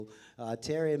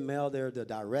Terry and Mel, they're the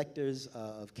directors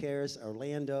of Caris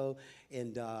Orlando,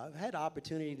 and I've had the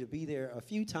opportunity to be there a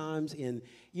few times, and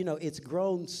it's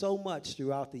grown so much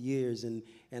throughout the years, and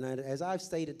as I've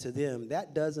stated to them,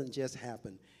 that doesn't just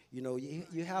happen.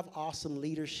 You have awesome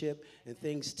leadership, and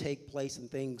things take place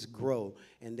and things grow.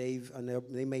 And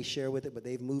they may share with it, but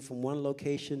they've moved from one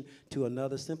location to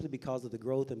another simply because of the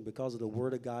growth and because of the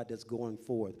Word of God that's going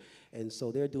forth. And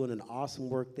so they're doing an awesome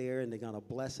work there, and they're going to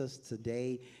bless us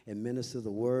today and minister the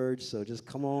Word. So just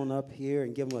come on up here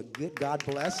and give them a good God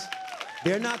bless.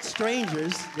 They're not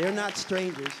strangers. They're not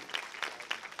strangers.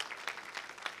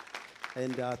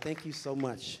 And thank you so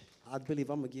much. I believe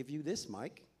I'm going to give you this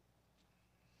mic.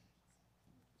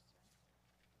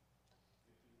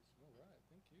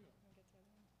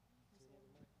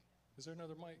 Is there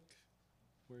another mic?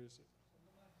 Where is it?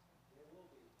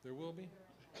 There will be?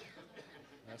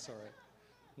 That's all right.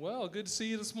 Well, good to see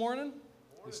you this morning.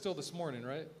 It's still this morning,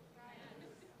 right?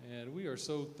 And we are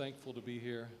so thankful to be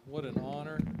here. What an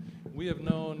honor. We have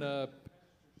known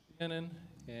Shannon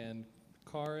and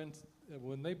Karin.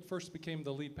 When they first became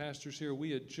the lead pastors here,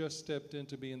 we had just stepped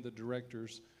into being the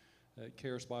directors at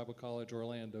Caris Bible College,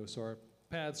 Orlando. So our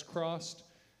paths crossed,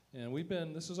 and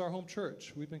this is our home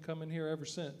church. We've been coming here ever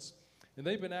since. And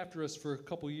they've been after us for a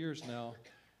couple years now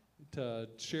to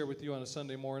share with you on a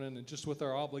Sunday morning, and just with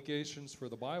our obligations for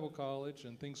the Bible college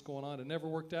and things going on, it never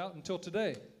worked out until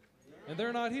today. And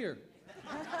they're not here.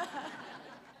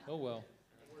 Oh, well.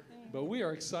 But we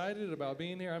are excited about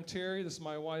being here. I'm Terry. This is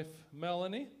my wife,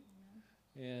 Melanie.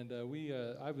 And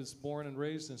I was born and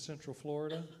raised in Central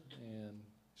Florida, and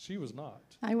she was not.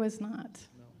 I was not.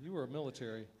 No, you were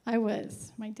military. I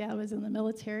was. My dad was in the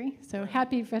military. So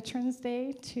happy Veterans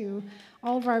Day to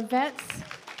all of our vets.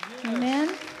 Yes. Amen.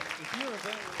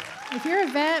 If you're a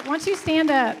vet, why don't you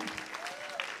stand up?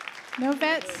 No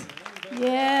vets?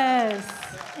 Yes.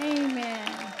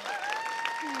 Amen.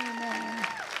 Amen.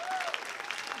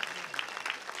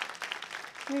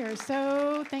 We are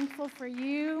so thankful for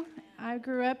you. I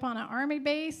grew up on an Army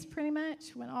base pretty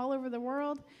much, went all over the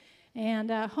world.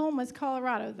 And home was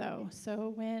Colorado, though.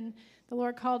 So when the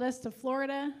Lord called us to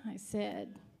Florida, I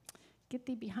said, "Get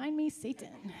thee behind me, Satan."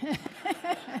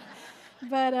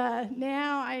 But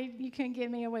now you can't get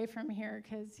me away from here,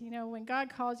 because, when God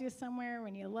calls you somewhere,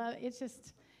 when you love,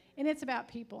 and it's about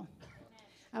people.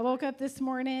 I woke up this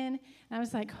morning, and I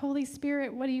was like, "Holy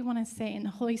Spirit, what do you want to say?" And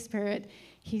the Holy Spirit,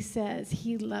 He says,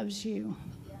 He loves you.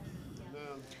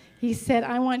 He said,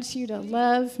 "I want you to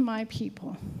love my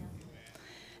people.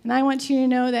 And I want you to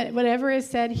know that whatever is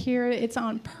said here, it's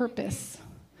on purpose."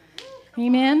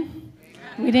 Amen?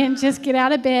 We didn't just get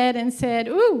out of bed and said,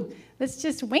 "Ooh, let's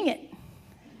just wing it."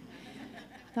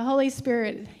 The Holy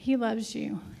Spirit, He loves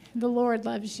you. The Lord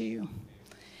loves you.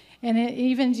 And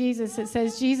even Jesus, it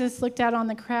says Jesus looked out on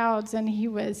the crowds and He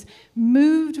was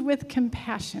moved with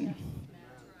compassion.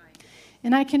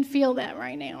 And I can feel that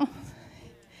right now.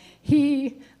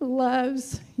 He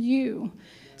loves you.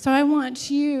 So I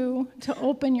want you to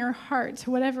open your heart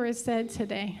to whatever is said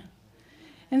today.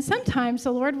 And sometimes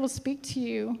the Lord will speak to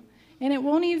you, and it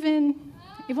won't even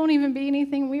be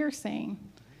anything we're saying.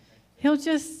 He'll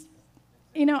just,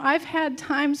 I've had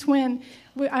times when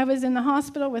I was in the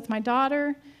hospital with my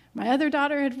daughter. My other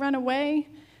daughter had run away.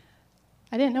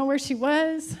 I didn't know where she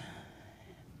was.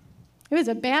 It was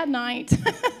a bad night.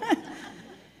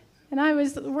 And I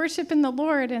was worshiping the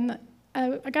Lord, and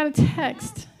I got a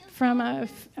text from a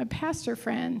pastor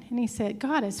friend, and he said,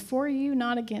 "God is for you,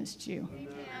 not against you." Amen.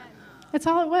 That's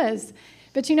all it was.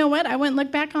 But you know what? I went and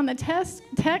looked back on the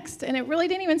text, and it really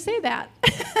didn't even say that.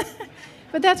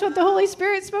 But that's what the Holy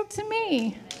Spirit spoke to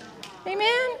me.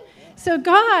 Amen? So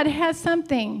God has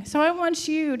something. So I want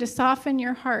you to soften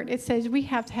your heart. It says we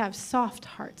have to have soft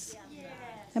hearts.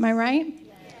 Am I right?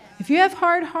 If you have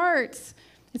hard hearts,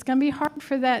 it's going to be hard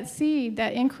for that seed,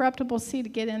 that incorruptible seed, to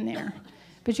get in there.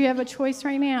 But you have a choice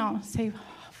right now. Say,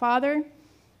 "Father,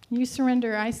 you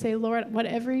surrender." I say, "Lord,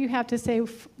 whatever you have to say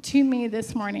to me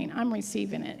this morning, I'm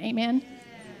receiving it." Amen?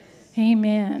 Yes.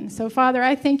 Amen. So, Father,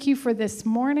 I thank you for this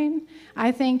morning.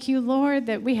 I thank you, Lord,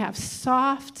 that we have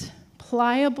soft,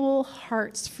 pliable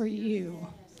hearts for you.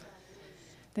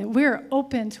 That we're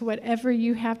open to whatever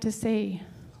you have to say.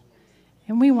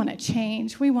 And we want to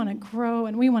change. We want to grow,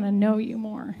 and we want to know you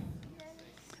more.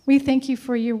 We thank you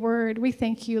for your word. We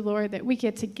thank you, Lord, that we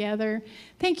get together.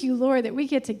 Thank you, Lord, that we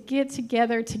get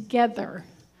together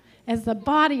as the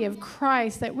body of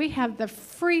Christ, that we have the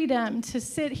freedom to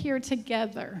sit here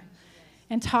together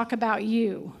and talk about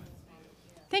you.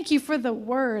 Thank you for the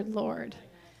word, Lord.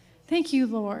 Thank you,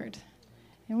 Lord.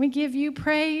 And we give you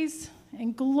praise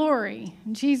and glory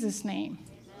in Jesus' name.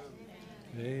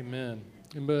 Amen.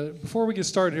 But before we get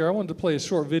started here, I wanted to play a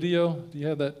short video. Do you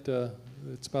have that?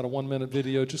 It's about a 1-minute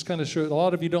video. Just kind of show, a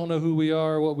lot of you don't know who we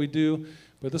are, what we do,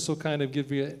 but this will kind of give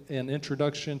you an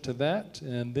introduction to that,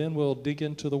 and then we'll dig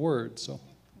into the Word. So.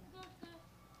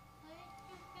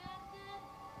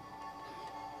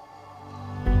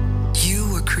 You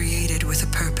were created with a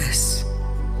purpose,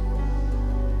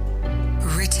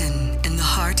 written in the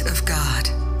heart of God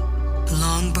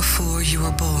long before you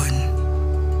were born.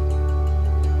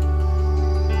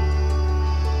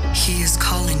 He is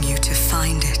calling you to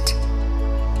find it.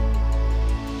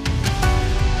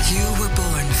 You were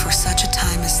born for such a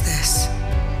time as this,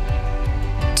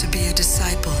 to be a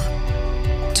disciple,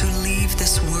 to leave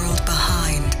this world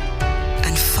behind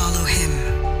and follow Him.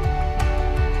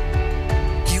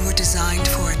 You were designed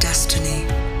for a destiny,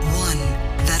 one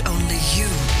that only you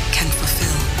can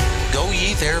fulfill. Go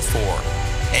ye therefore,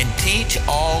 and teach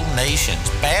all nations,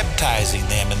 baptizing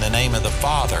them in the name of the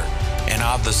Father, and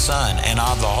of the Son, and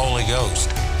of the Holy Ghost,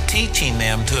 teaching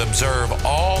them to observe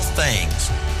all things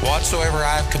whatsoever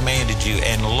I have commanded you.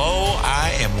 And lo,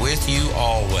 I am with you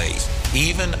always,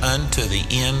 even unto the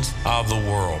ends of the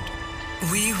world.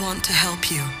 We want to help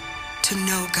you to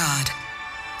know God,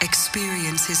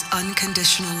 experience His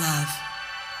unconditional love,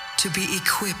 to be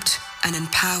equipped and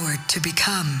empowered to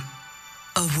become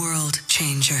a world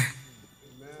changer.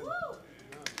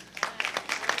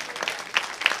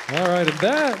 All right, and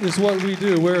that is what we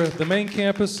do. We're the main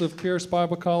campus of Charis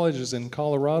Bible College is in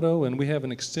Colorado, and we have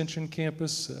an extension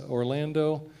campus,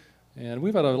 Orlando, and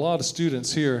we've had a lot of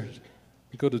students here.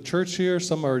 We go to church here.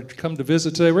 Some are come to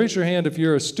visit today. Raise your hand if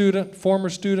you're a student, former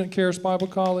student, Charis Bible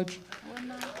College.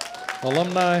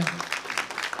 Alumni.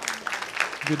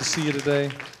 Good to see you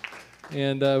today.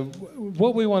 And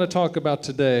what we want to talk about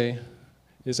today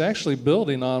is actually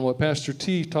building on what Pastor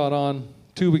T taught on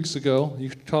 2 weeks ago. You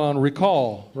taught on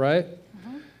recall, right?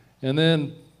 And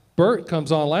then Bert comes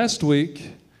on last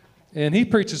week, and he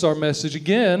preaches our message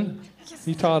again.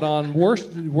 He taught on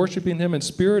worshiping Him in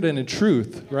spirit and in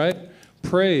truth, right?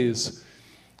 Praise.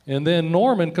 And then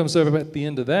Norman comes up at the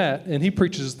end of that, and he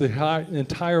preaches the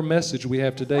entire message we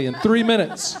have today in 3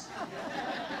 minutes.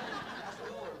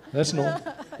 That's Norman.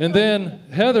 And then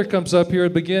Heather comes up here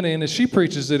at the beginning, and she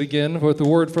preaches it again with the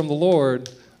word from the Lord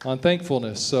on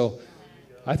thankfulness. So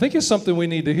I think it's something we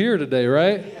need to hear today,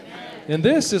 right? And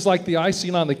this is like the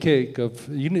icing on the cake of,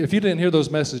 if you didn't hear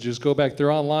those messages, go back.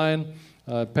 They're online.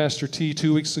 Pastor T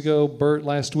 2 weeks ago, Bert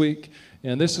last week.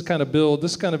 And this is kind of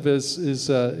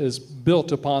is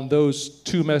built upon those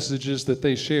 2 messages that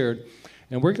they shared.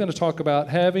 And we're going to talk about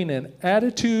having an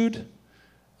attitude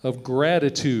of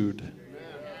gratitude.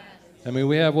 I mean,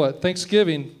 we have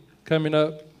Thanksgiving coming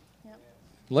up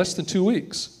less than 2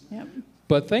 weeks. Yep.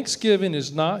 But Thanksgiving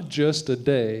is not just a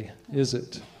day, is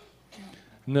it?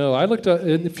 No, I looked up,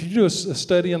 if you do a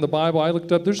study in the Bible, I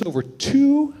looked up, there's over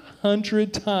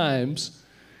 200 times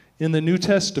in the New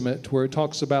Testament where it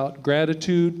talks about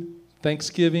gratitude,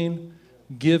 thanksgiving,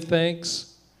 give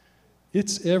thanks.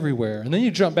 It's everywhere. And then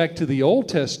you jump back to the Old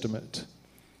Testament,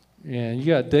 and you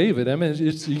got David. I mean,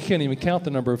 you can't even count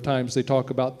the number of times they talk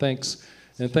about thanks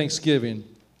and thanksgiving.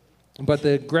 But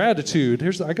the gratitude,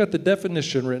 I got the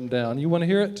definition written down. You want to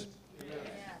hear it? Yeah.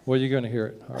 Well, you're going to hear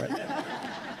it. All right.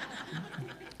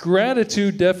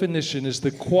 Gratitude definition is the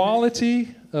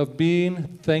quality of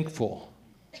being thankful,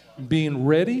 being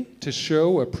ready to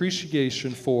show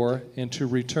appreciation for and to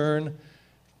return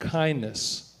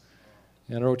kindness.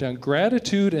 And I wrote down,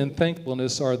 gratitude and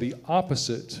thankfulness are the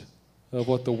opposite of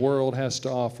what the world has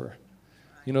to offer.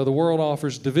 You know, the world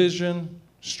offers division,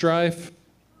 strife.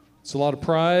 It's a lot of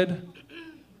pride.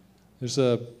 There's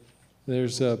a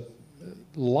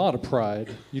lot of pride.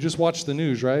 You just watch the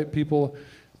news, right? People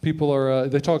are,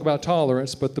 they talk about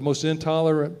tolerance, but the most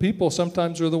intolerant people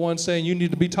sometimes are the ones saying you need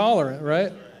to be tolerant,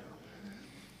 right?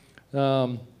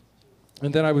 And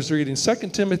then I was reading 2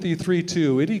 Timothy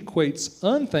 3:2. It equates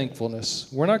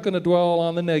unthankfulness. We're not going to dwell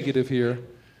on the negative here,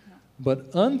 but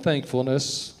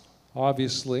unthankfulness,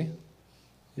 obviously,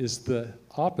 is the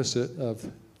opposite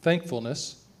of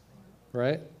thankfulness,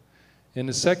 right? And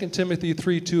in 2 Timothy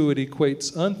 3:2, it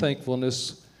equates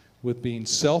unthankfulness with being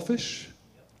selfish.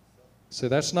 Say,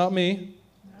 that's not me.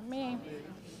 Not me.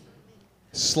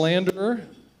 Slanderer,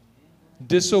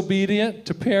 disobedient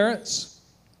to parents,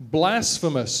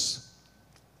 blasphemous,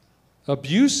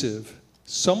 abusive.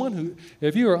 Someone who,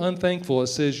 if you are unthankful, it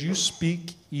says you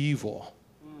speak evil.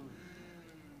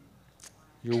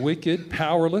 You're wicked,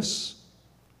 powerless.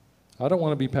 I don't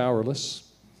want to be powerless.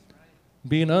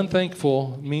 Being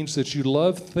unthankful means that you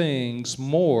love things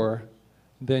more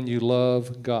than you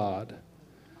love God.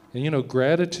 And you know,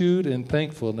 gratitude and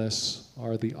thankfulness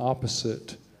are the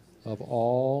opposite of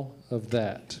all of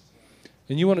that.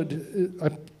 And you want to,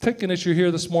 I'm taking that you're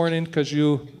here this morning because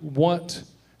you want,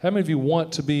 how many of you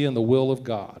want to be in the will of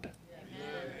God?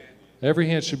 Every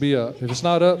hand should be up. If it's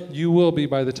not up, you will be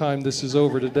by the time this is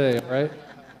over today, all right?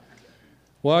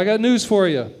 Well, I got news for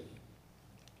you.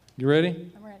 You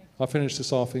ready? I'm ready. I'll finish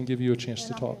this off and give you a chance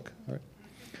to talk. All right.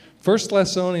 1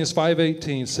 Thessalonians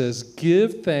 5:18 says,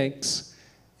 "Give thanks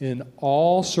in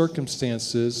all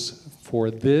circumstances,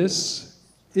 for this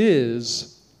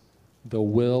is the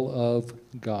will of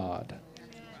God."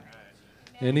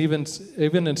 And even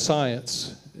in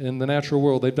science, in the natural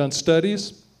world, they've done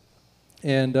studies.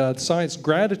 And science,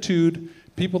 gratitude,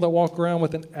 people that walk around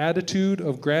with an attitude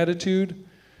of gratitude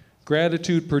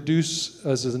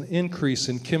produces an increase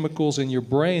in chemicals in your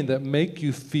brain that make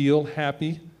you feel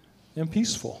happy and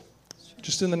peaceful,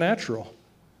 just in the natural.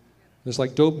 There's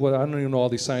like I don't even know all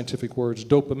these scientific words,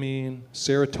 dopamine,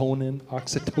 serotonin,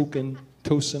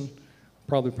 oxytocin,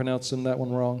 probably pronouncing that one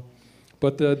wrong.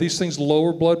 But these things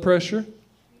lower blood pressure,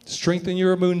 strengthen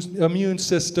your immune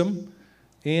system,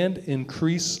 and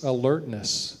increase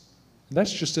alertness.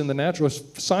 That's just in the natural.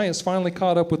 Science finally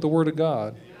caught up with the Word of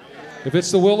God. If it's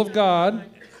the will of God,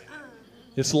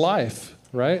 it's life,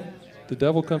 right? The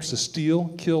devil comes to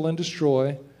steal, kill, and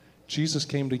destroy. Jesus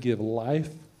came to give life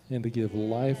and to give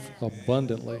life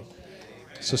abundantly.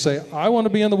 So say, I want to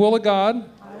be in the will of God.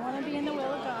 I want to be in the will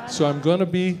of God. So I'm going to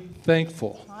be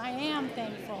thankful. I am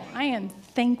thankful. I am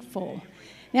thankful.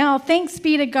 Now, thanks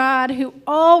be to God who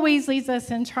always leads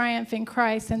us in triumph in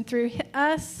Christ, and through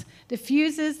us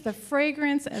diffuses the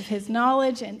fragrance of his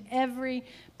knowledge in every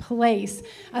place.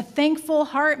 A thankful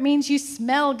heart means you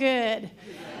smell good.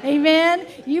 Amen?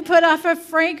 You put off a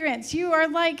fragrance. You are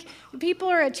like, people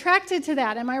are attracted to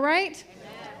that. Am I right?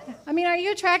 I mean, are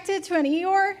you attracted to an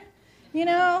Eeyore? You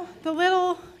know, the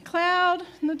little cloud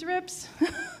and the drips?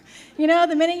 You know,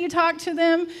 the minute you talk to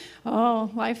them, oh,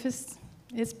 life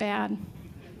is bad.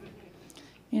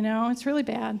 You know, it's really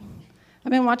bad. I've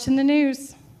been watching the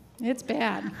news. It's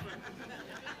bad.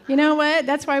 You know what?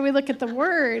 That's why we look at the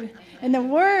Word. And the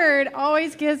Word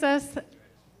always gives us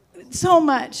so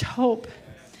much hope.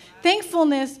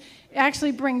 Thankfulness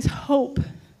actually brings hope.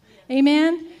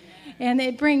 Amen? And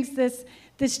it brings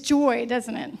this joy,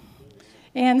 doesn't it?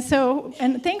 And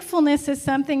thankfulness is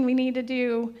something we need to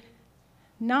do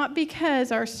not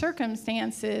because our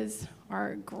circumstances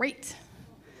are great.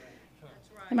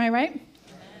 Am I right?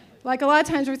 Like a lot of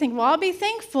times we think, well, I'll be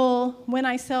thankful when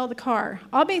I sell the car.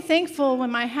 I'll be thankful when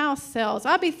my house sells.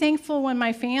 I'll be thankful when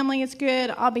my family is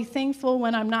good. I'll be thankful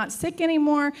when I'm not sick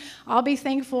anymore. I'll be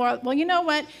thankful. Well, you know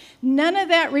what? None of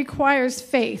that requires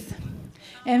faith.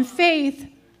 And faith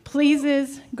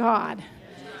pleases God.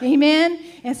 Amen?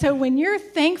 And so when you're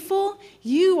thankful,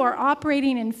 you are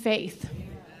operating in faith.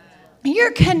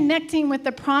 You're connecting with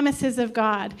the promises of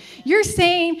God. You're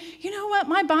saying, you know what?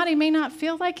 My body may not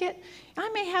feel like it. I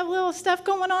may have little stuff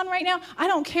going on right now. I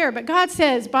don't care. But God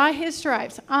says, by his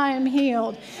stripes, I am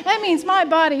healed. That means my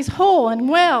body's whole and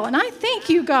well. And I thank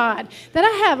you, God, that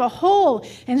I have a whole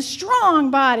and strong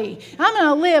body. I'm going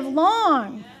to live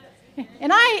long.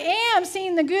 And I am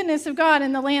seeing the goodness of God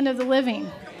in the land of the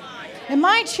living. And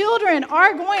my children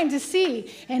are going to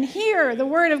see and hear the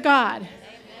word of God.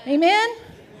 Amen?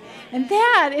 And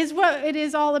that is what it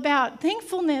is all about.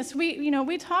 Thankfulness.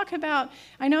 We talk about,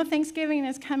 I know Thanksgiving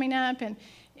is coming up, and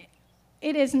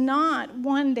it is not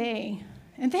one day.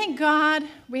 And thank God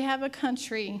we have a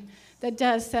country that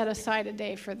does set aside a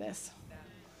day for this.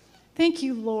 Thank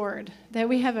you, Lord, that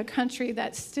we have a country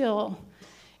that still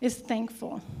is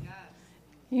thankful.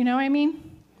 You know what I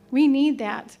mean? We need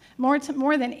that. More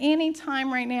than any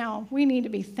time right now, we need to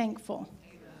be thankful.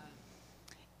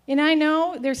 And I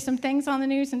know there's some things on the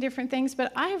news and different things,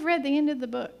 but I've read the end of the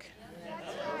book.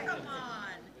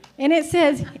 And it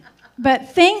says, but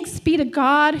thanks be to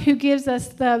God who gives us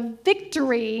the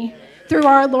victory through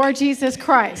our Lord Jesus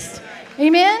Christ.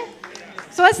 Amen?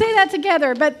 So let's say that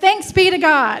together. But thanks be to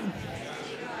God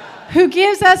who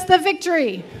gives us the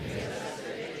victory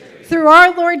through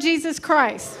our Lord Jesus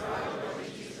Christ.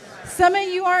 Some of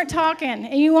you aren't talking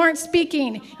and you aren't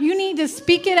speaking. You need to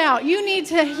speak it out. You need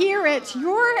to hear it.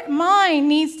 Your mind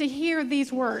needs to hear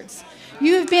these words.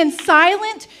 You have been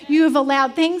silent. You have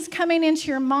allowed things coming into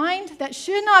your mind that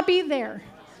should not be there.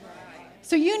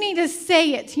 So you need to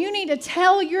say it. You need to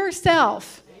tell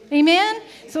yourself. Amen?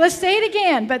 So let's say it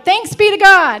again. But thanks be to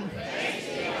God,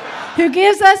 who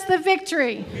gives us the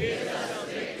victory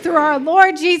through our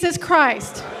Lord Jesus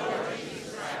Christ.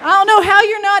 I don't know how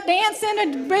you're not dancing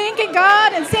and thanking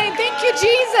God and saying, thank you,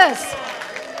 Jesus.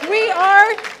 We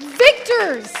are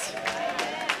victors.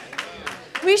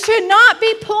 We should not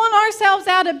be pulling ourselves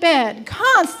out of bed,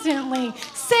 constantly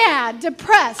sad,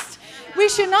 depressed. We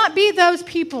should not be those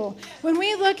people. When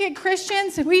we look at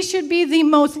Christians, we should be the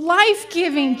most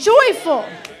life-giving, joyful.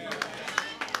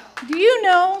 Do you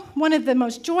know one of the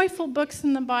most joyful books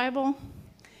in the Bible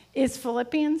is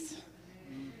Philippians?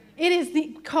 It is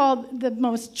called the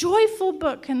most joyful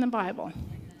book in the Bible.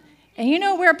 And you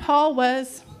know where Paul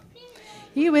was?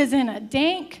 He was in a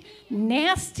dank,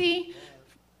 nasty,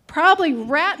 probably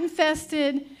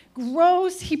rat-infested,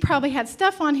 gross, he probably had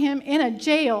stuff on him in a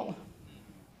jail.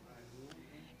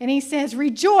 And he says,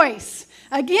 rejoice.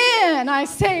 Again, I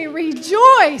say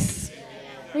rejoice.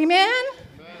 Amen?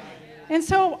 And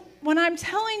so when I'm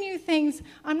telling you things,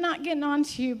 I'm not getting on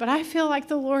to you, but I feel like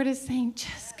the Lord is saying,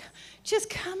 just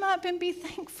come up and be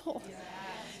thankful.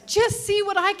 Just see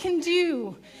what I can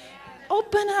do.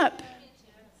 Open up.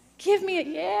 Give me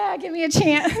a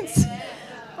chance.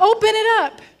 Open it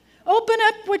up. Open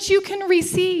up what you can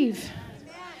receive.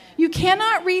 You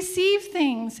cannot receive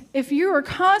things if you are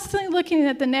constantly looking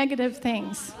at the negative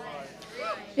things.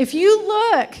 If you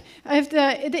look at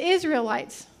the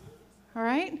Israelites, all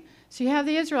right? So you have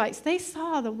the Israelites. They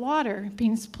saw the water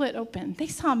being split open. They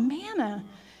saw manna.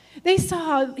 They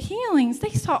saw healings. They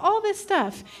saw all this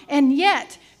stuff. And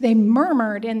yet, they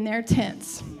murmured in their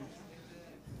tents.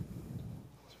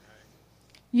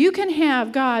 You can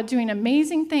have God doing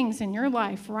amazing things in your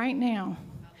life right now,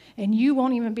 and you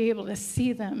won't even be able to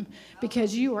see them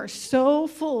because you are so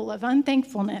full of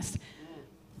unthankfulness.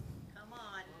 Come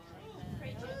on.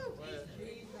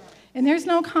 And there's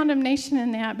no condemnation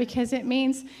in that because it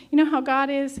means, you know how God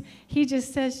is? He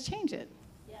just says, change it.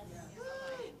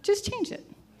 Just change it.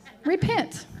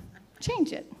 Repent.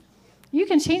 Change it. You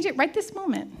can change it right this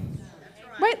moment.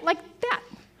 Right like that.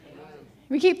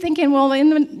 We keep thinking, well,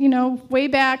 way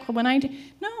back when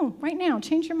no, right now,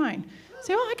 change your mind.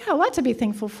 Say, I got a lot to be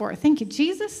thankful for. Thank you,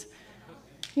 Jesus.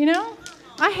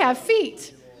 I have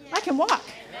feet. I can walk.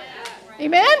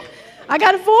 Amen? I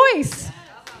got a voice.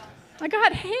 I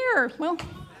got hair. Well,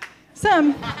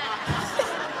 some.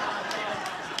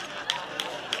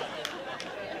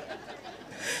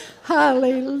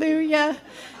 Hallelujah.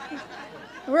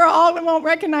 We won't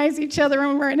recognize each other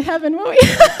when we're in heaven, will we?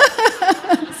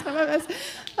 Some of us.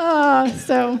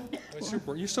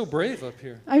 You're so brave up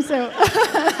here. I'm so.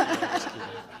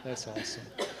 That's awesome.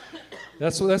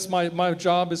 That's my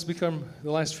job has become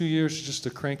the last few years just to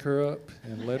crank her up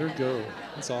and let her go.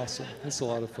 That's awesome. It's a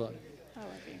lot of fun.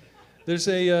 There's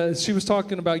she was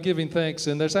talking about giving thanks,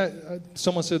 and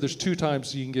someone said there's 2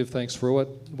 times you can give thanks for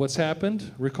what's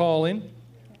happened, recalling,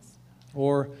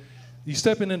 or you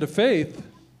stepping into faith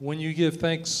when you give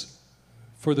thanks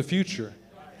for the future,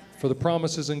 for the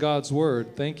promises in God's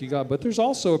word. Thank you, God. But there's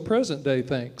also a present day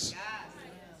thanks.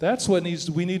 That's what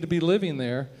we need to be living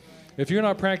there. If you're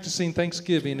not practicing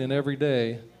thanksgiving in every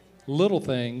day, little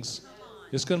things,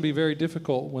 it's going to be very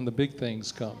difficult when the big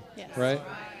things come, right?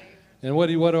 And what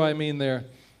do I mean there?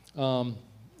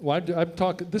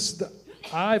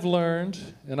 I've learned,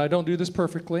 and I don't do this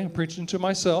perfectly, I'm preaching to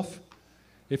myself.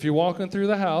 If you're walking through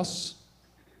the house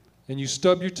and you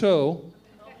stub your toe,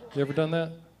 you ever done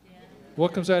that? Yeah.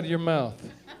 What comes out of your mouth?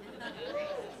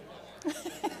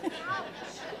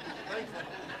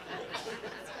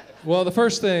 Well, the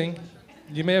first thing,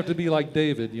 you may have to be like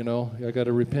David, I got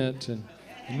to repent, and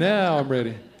now I'm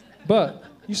ready. But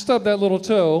you stub that little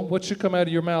toe, what should come out of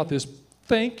your mouth is,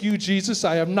 thank you, Jesus,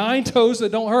 I have 9 toes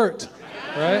that don't hurt,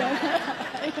 right?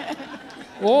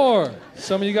 Or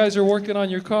some of you guys are working on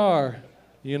your car,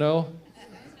 and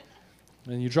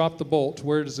you drop the bolt.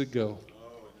 Where does it go?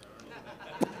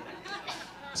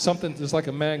 Something that's like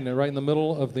a magnet right in the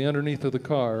middle of the underneath of the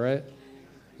car, right?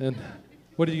 And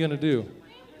what are you going to do?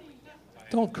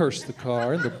 Don't curse the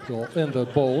car and the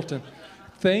bolt. And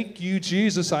thank you,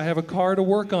 Jesus, I have a car to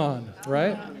work on,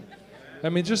 right? I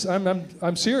mean,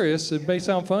 I'm serious. It may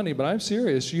sound funny, but I'm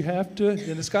serious. You have to,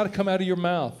 and it's got to come out of your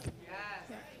mouth.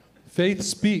 Faith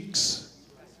speaks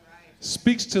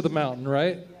to the mountain,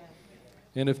 right?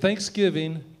 And if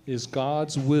thanksgiving is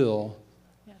God's will,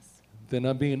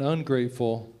 then being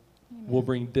ungrateful will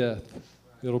bring death.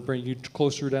 It'll bring you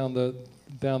closer down the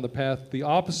path, the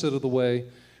opposite of the way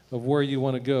of where you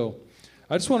want to go.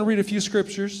 I just want to read a few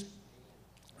scriptures.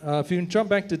 If you can jump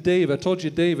back to David, I told you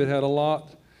David had a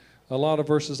lot of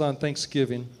verses on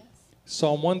Thanksgiving.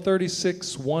 Psalm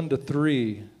 136,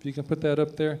 1-3. If you can put that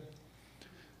up there. It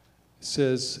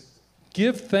says,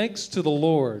 give thanks to the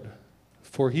Lord,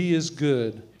 for he is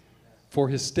good, for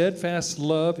his steadfast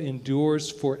love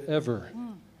endures forever.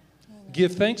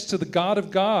 Give thanks to the God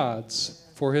of gods,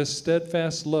 for his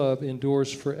steadfast love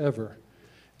endures forever.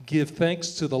 Give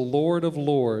thanks to the Lord of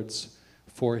lords,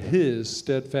 for his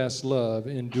steadfast love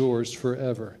endures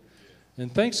forever.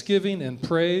 And thanksgiving and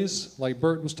praise, like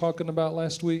Bert was talking about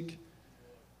last week,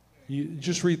 you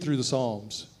just read through the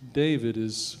Psalms. David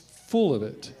is full of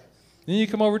it. Then you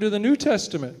come over to the New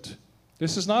Testament.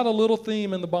 This is not a little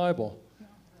theme in the Bible.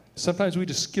 Sometimes we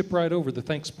just skip right over the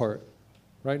thanks part.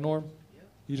 Right, Norm?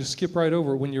 You just skip right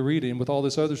over it when you're reading with all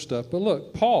this other stuff. But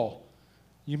look, Paul.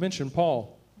 You mentioned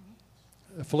Paul.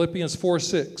 Philippians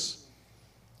 4:6.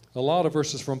 A lot of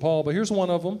verses from Paul, but here's one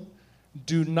of them.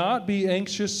 Do not be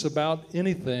anxious about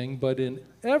anything, but in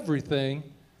everything,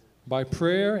 by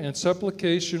prayer and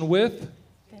supplication with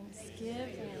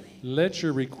Thanksgiving. let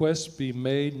your requests be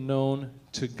made known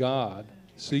to God.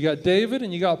 So you got David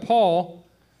and you got Paul.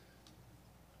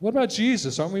 What about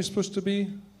Jesus? Aren't we supposed to be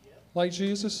like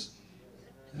Jesus?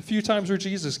 A few times where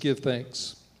Jesus give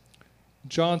thanks.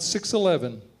 John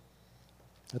 6:11,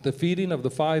 at the feeding of the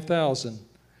 5,000,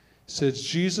 says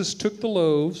Jesus took the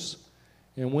loaves,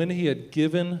 and when he had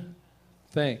given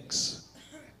thanks,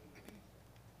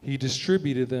 he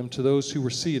distributed them to those who were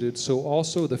seated, so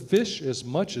also the fish as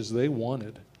much as they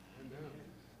wanted.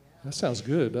 That sounds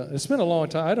good. It's been a long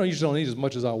time. I usually don't eat as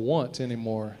much as I want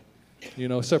anymore,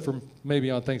 except for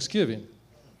maybe on Thanksgiving.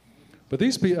 But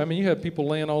these people, you have people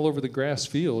laying all over the grass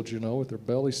fields, with their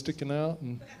belly sticking out,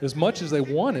 and as much as they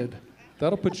wanted.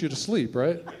 That'll put you to sleep,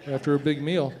 right? After a big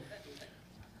meal.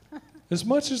 As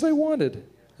much as they wanted.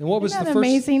 And what was the first?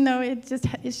 Amazing, though?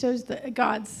 It shows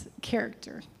God's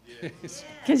character.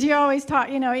 Because you always talk,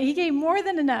 he gave more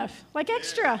than enough, like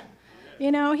extra.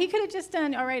 He could have just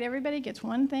done, all right, everybody gets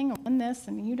one thing, one this,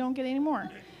 and you don't get any more.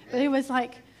 But it was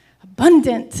like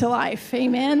abundant to life.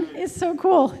 Amen. It's so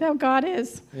cool how God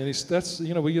is.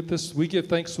 And we give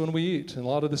thanks when we eat. And a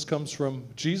lot of this comes from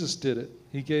Jesus did it.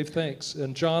 He gave thanks.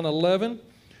 In John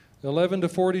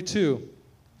 11:11-42,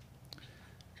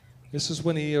 this is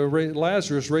when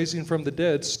Lazarus, raising from the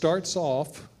dead, starts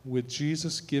off with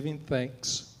Jesus giving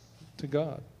thanks to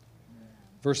God.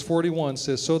 Verse 41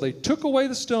 says, so they took away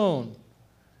the stone,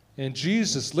 and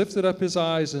Jesus lifted up his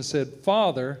eyes and said,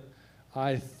 Father,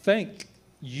 I thank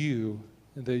you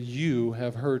that you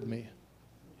have heard me.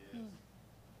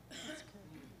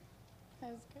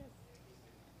 That's good.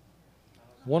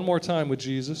 One more time with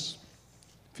Jesus.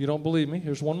 If you don't believe me,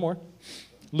 here's one more.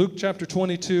 Luke chapter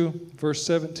 22, verse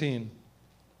 17.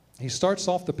 He starts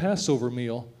off the Passover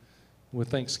meal with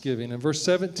thanksgiving. In verse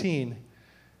 17, it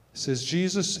says,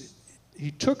 Jesus,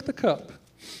 he took the cup,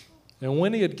 and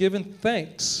when he had given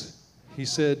thanks, he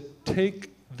said, take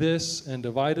this and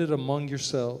divide it among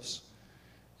yourselves.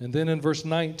 And then in verse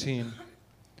 19,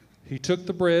 he took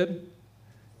the bread,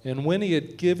 and when he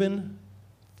had given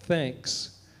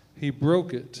thanks, he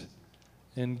broke it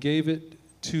and gave it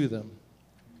to them.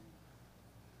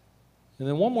 And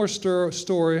then one more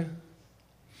story,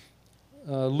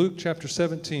 Luke chapter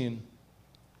 17,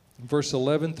 verse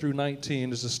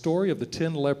 11-19, is the story of the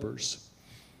 10 lepers.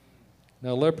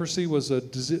 Now, leprosy was the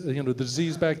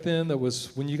disease back then that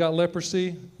was, when you got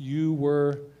leprosy,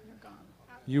 your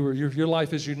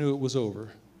life as you knew it was over.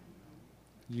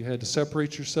 You had to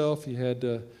separate yourself. You had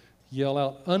to yell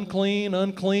out, unclean,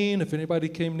 unclean, if anybody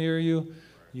came near you.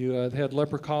 You had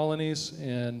leper colonies,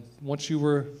 and once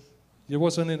there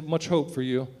wasn't much hope for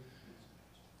you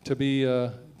to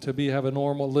live a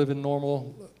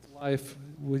normal life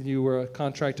when you were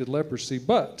contracted leprosy.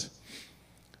 But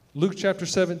Luke chapter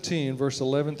 17, verse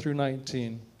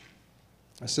 11-19,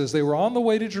 it says, they were on the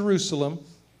way to Jerusalem.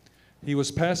 He was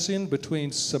passing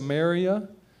between Samaria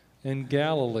and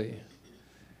Galilee.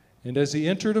 And as he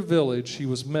entered a village, he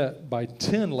was met by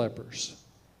 10 lepers.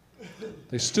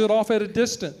 They stood off at a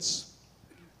distance,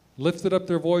 lifted up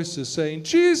their voices, saying,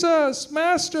 Jesus,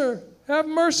 Master, have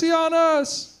mercy on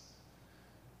us.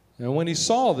 And when he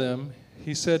saw them,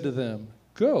 he said to them,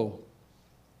 go,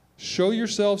 show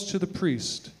yourselves to the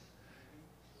priest.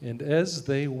 And as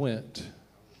they went,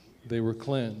 they were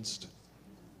cleansed.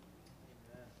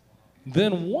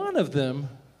 Then one of them,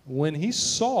 when he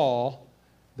saw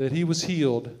that he was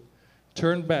healed,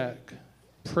 turned back,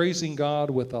 praising God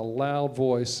with a loud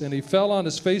voice. And he fell on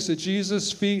his face at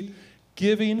Jesus' feet,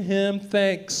 giving him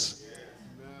thanks.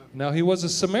 Now he was a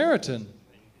Samaritan.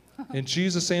 And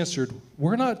Jesus answered,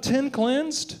 were not 10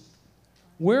 cleansed?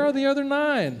 Where are the other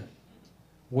 9?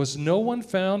 Was no one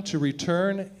found to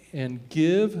return and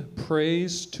give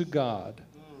praise to God?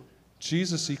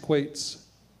 Jesus equates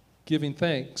giving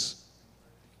thanks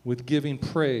with giving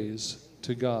praise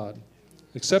to God.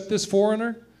 Except this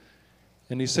foreigner.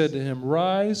 And he said to him,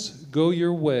 rise, go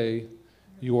your way.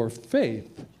 Your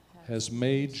faith has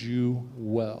made you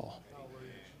well.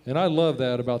 And I love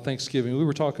that about Thanksgiving. We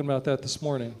were talking about that this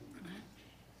morning.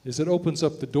 is it opens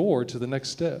up the door to the next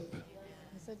step.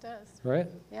 Yes, it does. Right?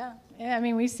 Yeah. I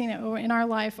mean, we've seen it in our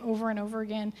life over and over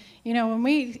again. You know, when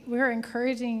we're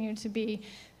encouraging you to be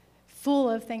full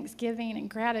of thanksgiving and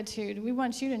gratitude, we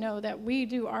want you to know that we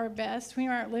do our best. We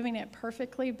aren't living it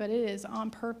perfectly, but it is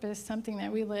on purpose something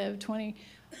that we live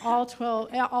all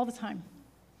the time.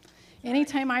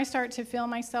 Anytime I start to feel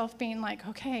myself being like,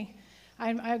 okay,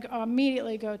 I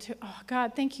immediately go to, oh,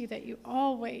 God, thank you that you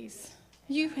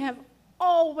have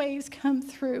always come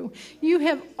through. You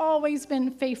have always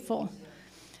been faithful.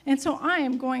 And so I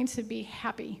am going to be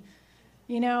happy,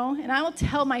 you know, and I will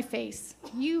tell my face,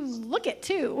 you look it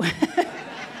too.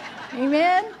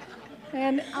 Amen?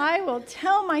 And I will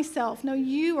tell myself, no,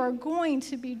 you are going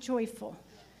to be joyful.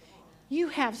 You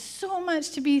have so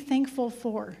much to be thankful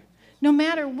for. No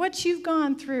matter what you've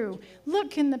gone through,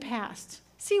 look in the past.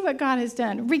 See what God has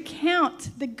done.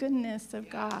 Recount the goodness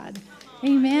of God.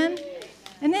 Amen?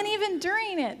 And then even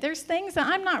during it, there's things that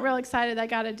I'm not real excited I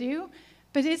got to do,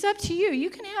 but it's up to you. You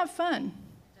can have fun.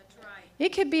 That's right.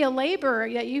 It could be a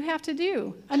labor that you have to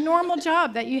do, a normal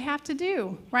job that you have to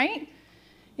do, right?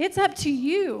 It's up to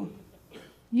you.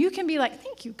 You can be like,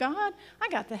 thank you, God. I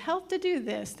got the health to do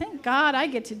this. Thank God I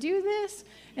get to do this,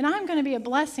 and I'm going to be a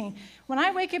blessing. When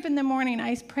I wake up in the morning,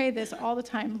 I pray this all the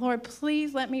time. Lord,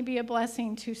 please let me be a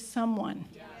blessing to someone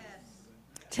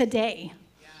today.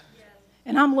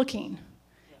 And I'm looking.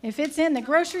 If it's in the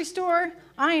grocery store,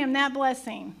 I am that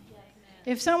blessing.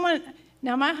 If someone,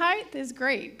 now my height is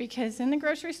great because in the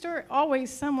grocery store,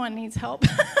 always someone needs help.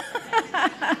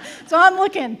 So I'm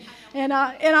looking, and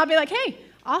I'll be like, hey,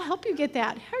 I'll help you get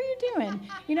that. How are you doing?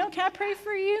 You know, can I pray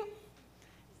for you?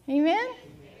 Amen?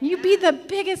 You be the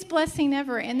biggest blessing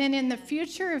ever. And then in the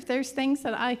future, if there's things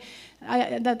that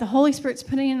that the Holy Spirit's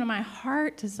putting into my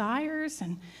heart, desires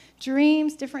and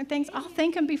dreams, different things, I'll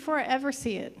thank Him before I ever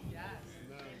see it.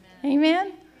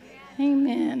 Amen?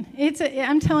 Amen.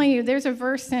 I'm telling you, there's a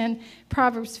verse in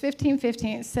Proverbs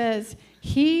 15:15. It says,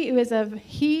 he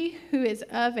who is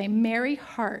of a merry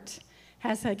heart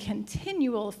has a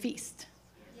continual feast.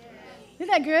 Yes.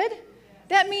 Isn't that good?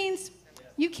 That means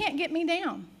you can't get me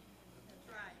down.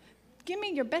 Give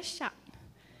me your best shot.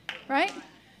 Right?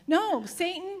 No,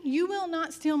 Satan, you will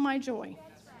not steal my joy.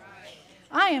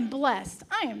 I am blessed.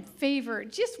 I am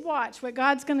favored. Just watch what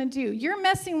God's going to do. You're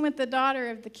messing with the daughter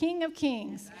of the King of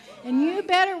Kings. And you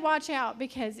better watch out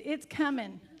because it's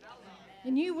coming.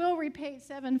 And you will repay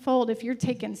sevenfold if you're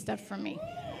taking stuff from me.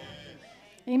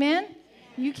 Amen?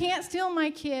 You can't steal my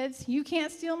kids. You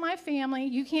can't steal my family.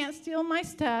 You can't steal my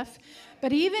stuff.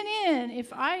 But even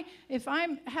if I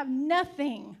have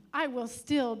nothing, I will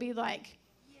still be like,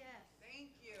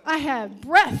 I have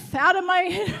breath out of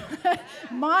my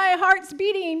my heart's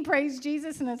beating, praise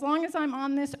Jesus. And as long as I'm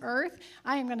on this earth,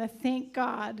 I am going to thank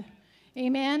God.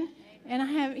 Amen?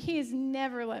 And He has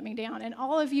never let me down. And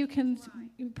all of you can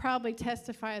probably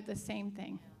testify of the same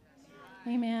thing.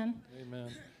 Amen.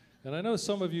 Amen. And I know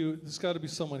some of you, there's got to be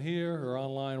someone here or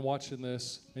online watching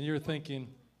this, and you're thinking,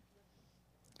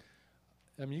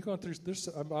 I mean, you're going through,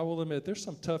 I will admit, there's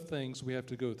some tough things we have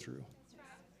to go through.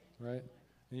 Right?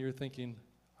 And you're thinking,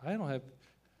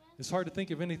 it's hard to think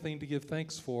of anything to give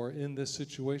thanks for in this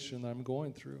situation that I'm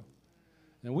going through.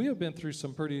 And we have been through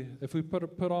some if we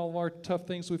put all of our tough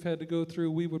things we've had to go through,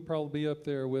 we would probably be up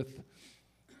there with,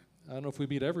 I don't know if we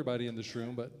beat everybody in this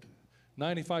room, but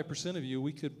 95% of you,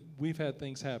 we've had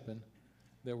things happen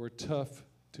that were tough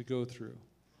to go through.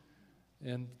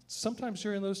 And sometimes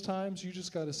during those times, you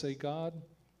just got to say, God,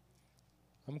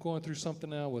 I'm going through something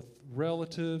now with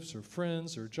relatives or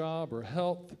friends or job or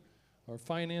health or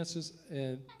finances,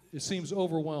 and it seems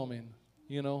overwhelming,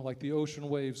 you know, like the ocean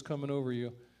waves coming over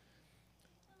you.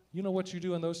 You know what you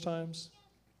do in those times?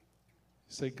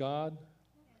 You say, God,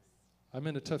 I'm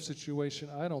in a tough situation.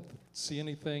 I don't see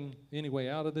any way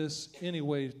out of this,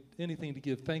 anything to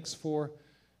give thanks for.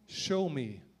 Show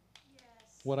me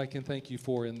what I can thank you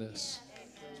for in this.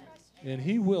 And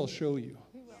He will show you.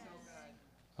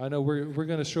 I know we're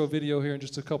going to show a video here in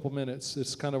just a couple minutes.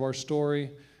 It's kind of our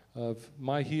story of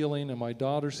my healing and my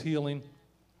daughter's healing.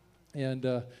 And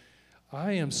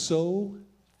I am so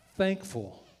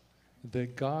thankful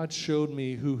that God showed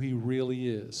me who He really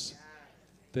is.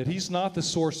 That He's not the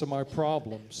source of my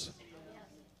problems.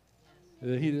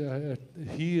 That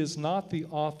He is not the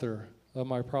author of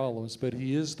my problems, but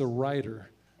He is the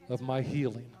writer of my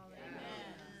healing.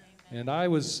 And I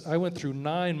went through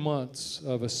 9 months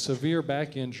of a severe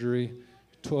back injury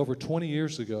over 20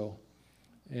 years ago.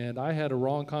 And I had a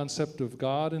wrong concept of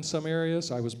God in some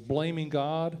areas. I was blaming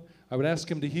God. I would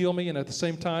ask Him to heal me and at the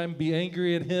same time be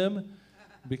angry at Him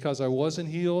because I wasn't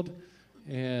healed.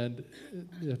 And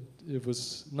it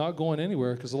was not going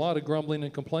anywhere because a lot of grumbling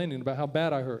and complaining about how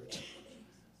bad I hurt.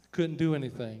 Couldn't do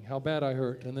anything, how bad I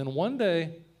hurt. And then one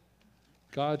day,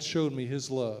 God showed me his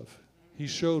love. He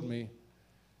showed me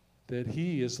that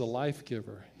he is the life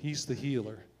giver. He's the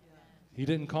healer. He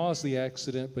didn't cause the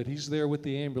accident, but he's there with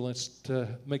the ambulance to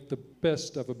make the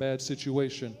best of a bad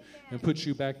situation and put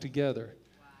you back together.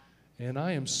 And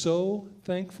I am so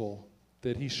thankful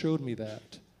that he showed me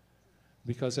that.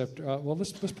 Because after, well,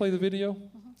 let's play the video,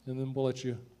 and then we'll let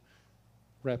you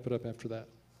wrap it up after that.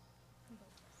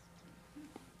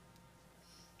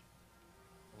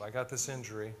 I got this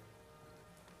injury.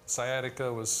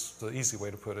 Sciatica was the easy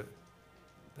way to put it.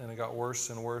 And it got worse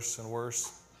and worse and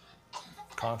worse.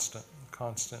 Constant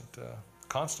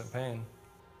pain.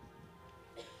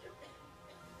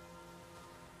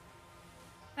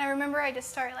 And I remember I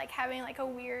just started having a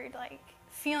weird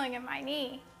feeling in my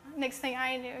knee. Next thing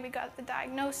I knew, we got the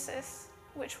diagnosis,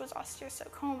 which was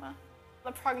osteosarcoma.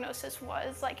 The prognosis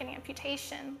was an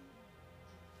amputation.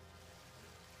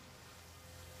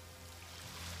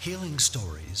 Healing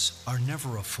stories are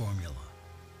never a formula.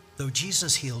 Though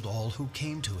Jesus healed all who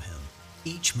came to him,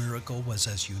 each miracle was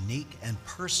as unique and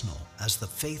personal as the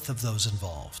faith of those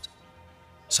involved.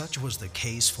 Such was the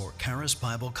case for Charis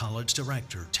Bible College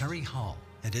director Terry Hall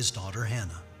and his daughter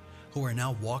Hannah, who are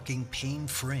now walking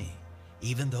pain-free,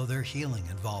 even though their healing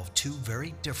involved two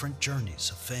very different journeys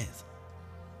of faith.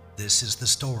 This is the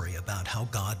story about how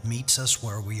God meets us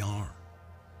where we are.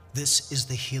 This is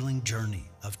the healing journey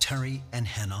of Terry and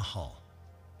Hannah Hall.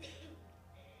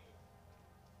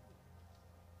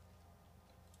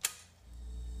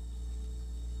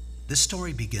 This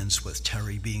story begins with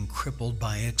Terry being crippled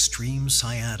by extreme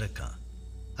sciatica,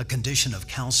 a condition of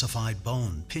calcified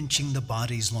bone pinching the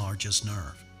body's largest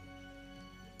nerve.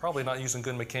 Probably not using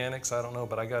good mechanics, I don't know,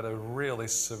 but I got a really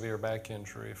severe back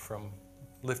injury from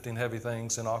lifting heavy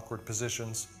things in awkward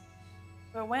positions.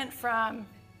 It went from,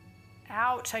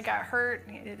 ouch, I got hurt.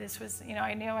 This was,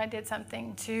 I knew I did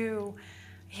something, to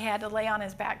he had to lay on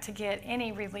his back to get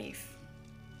any relief.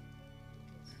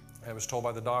 I was told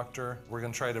by the doctor, we're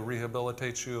going to try to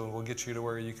rehabilitate you and we'll get you to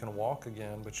where you can walk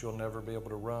again, but you'll never be able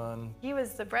to run. He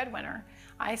was the breadwinner.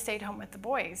 I stayed home with the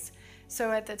boys.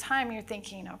 So at the time you're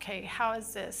thinking, okay, how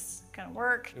is this going to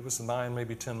work? It was 9,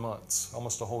 maybe 10 months,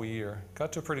 almost a whole year.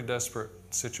 Got to a pretty desperate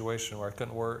situation where I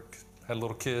couldn't work, had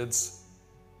little kids.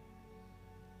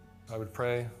 I would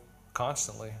pray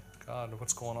constantly, God,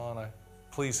 what's going on?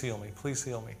 Please heal me, please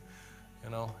heal me.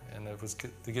 And it was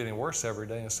getting worse every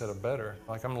day instead of better.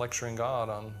 I'm lecturing God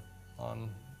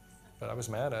but I was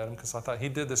mad at him because I thought he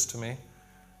did this to me.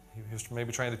 He was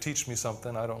maybe trying to teach me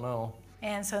something, I don't know.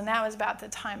 And so that was about the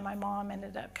time my mom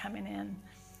ended up coming in,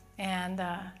 and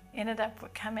ended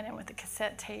up coming in with a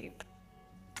cassette tape.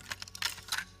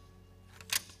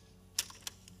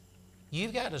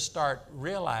 You've got to start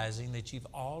realizing that you've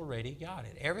already got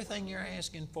it. Everything you're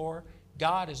asking for,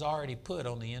 God has already put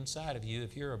on the inside of you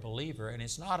if you're a believer. And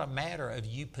it's not a matter of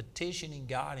you petitioning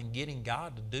God and getting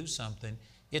God to do something.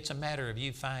 It's a matter of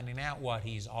you finding out what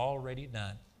he's already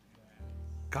done.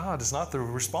 God is not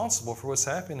responsible for what's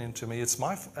happening to me. It's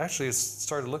my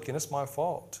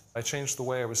fault. I changed the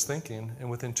way I was thinking, and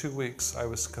within 2 weeks, I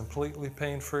was completely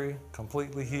pain-free,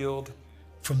 completely healed.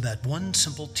 From that one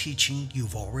simple teaching,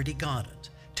 you've already got it,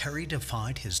 Terry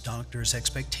defied his doctor's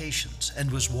expectations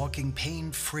and was walking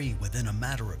pain-free within a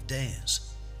matter of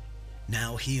days.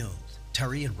 Now healed,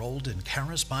 Terry enrolled in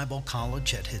Charis Bible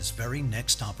College at his very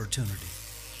next opportunity.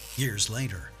 Years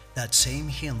later, that same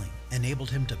healing enabled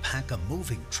him to pack a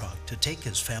moving truck to take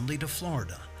his family to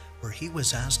Florida, where he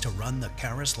was asked to run the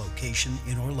Charis location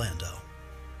in Orlando.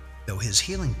 Though his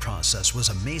healing process was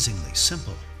amazingly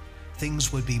simple,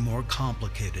 things would be more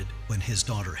complicated when his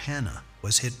daughter Hannah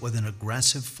was hit with an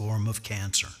aggressive form of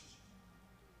cancer.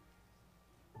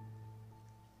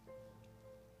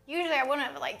 Usually I wouldn't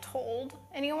have told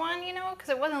anyone, because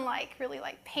it wasn't really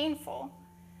painful.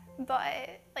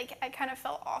 But I kind of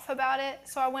felt off about it,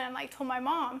 so I went and told my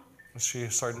mom. She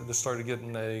started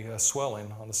getting a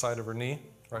swelling on the side of her knee,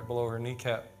 right below her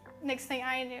kneecap. Next thing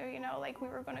I knew, we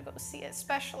were going to go see a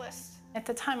specialist. At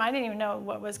the time, I didn't even know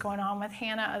what was going on with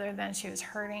Hannah other than she was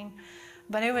hurting.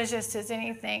 But it was just as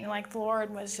anything, the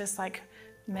Lord was just like,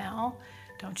 Mel,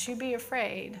 don't you be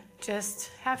afraid. Just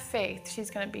have faith.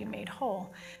 She's going to be made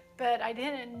whole. But I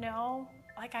didn't know,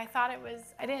 I thought it was,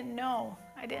 I didn't know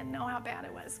how bad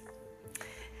it was.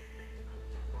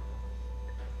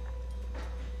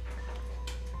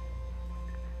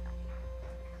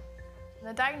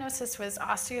 The diagnosis was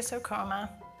osteosarcoma,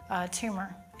 a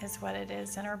tumor is what it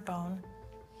is in her bone.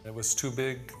 It was too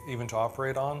big even to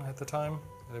operate on at the time.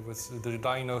 The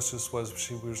diagnosis was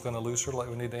she was going to lose her leg.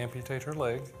 We need to amputate her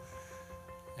leg,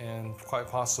 and quite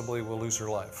possibly will lose her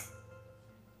life.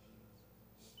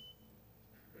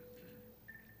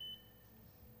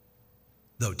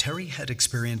 Though Terry had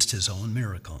experienced his own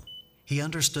miracle, he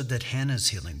understood that Hannah's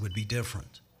healing would be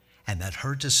different, and that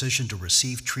her decision to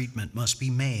receive treatment must be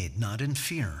made not in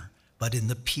fear, but in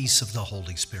the peace of the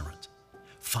Holy Spirit.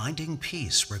 Finding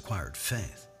peace required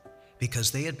faith, because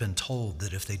they had been told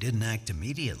that if they didn't act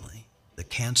immediately, the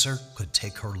cancer could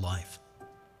take her life.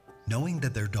 Knowing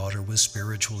that their daughter was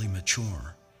spiritually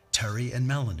mature, Terry and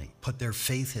Melanie put their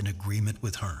faith in agreement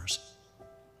with hers.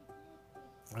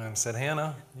 And I said,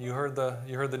 Hannah, you heard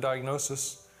the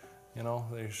diagnosis. You know,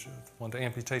 they want to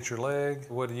amputate your leg.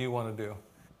 What do you want to do?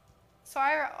 So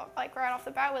I, like, right off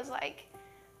the bat was like,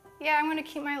 yeah, I'm going to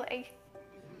keep my leg.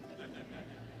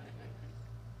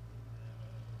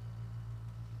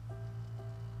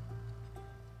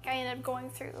 I ended up going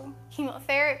through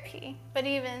chemotherapy, but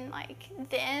even like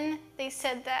then they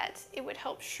said that it would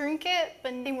help shrink it,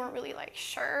 but they weren't really like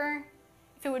sure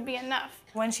if it would be enough.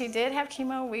 When she did have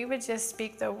chemo, we would just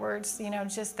speak the words,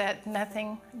 just that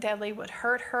nothing deadly would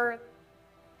hurt her.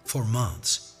 For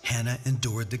months, Hannah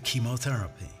endured the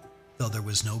chemotherapy, though there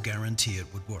was no guarantee it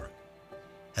would work.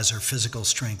 As her physical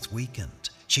strength weakened,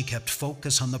 she kept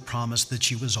focus on the promise that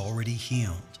she was already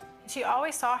healed. She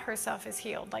always saw herself as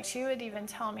healed. Like, she would even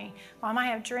tell me, Mom, I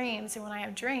have dreams, and when I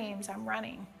have dreams, I'm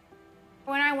running.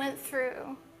 When I went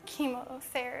through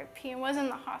chemotherapy and was in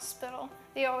the hospital,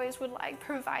 they always would like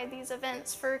provide these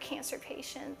events for cancer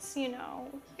patients,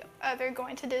 they're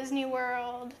going to Disney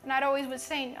World. And I'd always would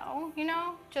say no,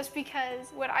 just because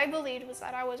what I believed was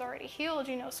that I was already healed,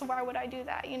 so why would I do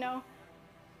that,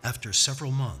 After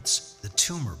several months, the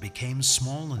tumor became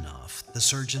small enough the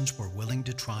surgeons were willing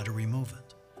to try to remove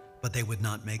it, but they would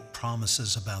not make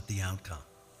promises about the outcome.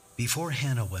 Before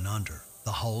Hannah went under,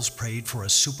 the Hulls prayed for a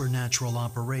supernatural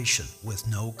operation with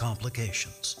no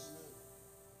complications.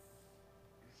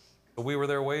 We were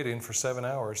there waiting for 7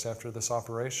 hours after this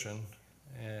operation,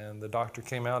 and the doctor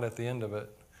came out at the end of it,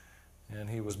 and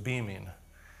he was beaming.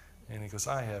 And he goes,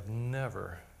 I have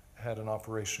never had an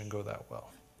operation go that well.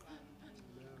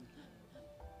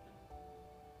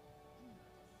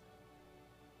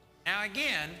 Now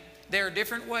again, there are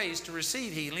different ways to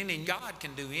receive healing, and God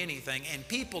can do anything, and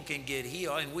people can get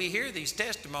healed. And we hear these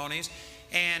testimonies,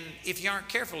 and if you aren't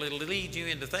careful, it'll lead you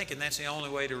into thinking that's the only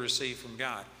way to receive from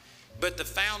God. But the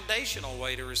foundational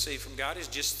way to receive from God is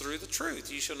just through the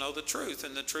truth. You shall know the truth,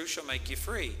 and the truth shall make you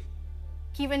free.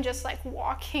 Even just like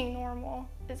walking normal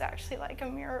is actually like a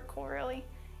miracle, really,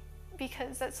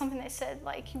 because that's something they said,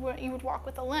 like you would walk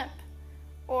with a limp,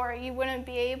 or you wouldn't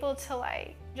be able to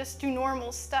like just do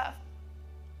normal stuff.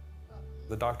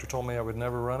 The doctor told me I would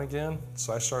never run again,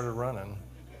 so I started running.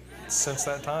 Since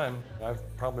that time, I've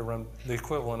probably run the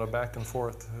equivalent of back and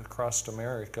forth across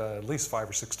America at least 5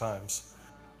 or 6 times.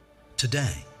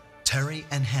 Today, Terry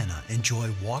and Hannah enjoy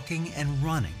walking and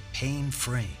running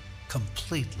pain-free,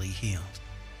 completely healed.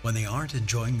 When they aren't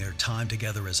enjoying their time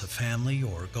together as a family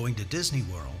or going to Disney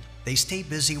World, they stay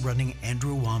busy running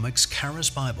Andrew Wommack's Charis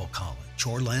Bible College,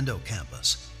 Orlando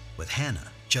campus, with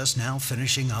Hannah just now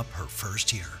finishing up her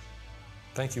first year.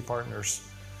 Thank you, partners.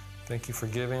 Thank you for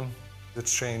giving.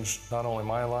 It's changed not only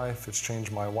my life, it's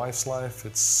changed my wife's life,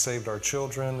 it's saved our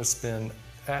children. It's been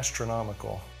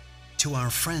astronomical. To our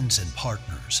friends and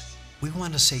partners, we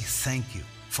want to say thank you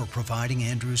for providing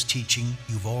Andrew's teaching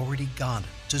You've Already Got It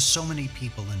to so many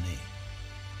people in need.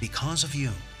 Because of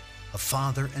you, a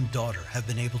father and daughter have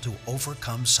been able to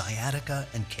overcome sciatica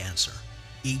and cancer,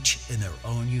 each in their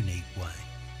own unique way.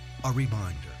 A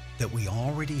reminder that we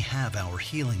already have our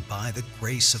healing by the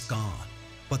grace of God,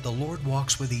 but the Lord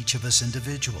walks with each of us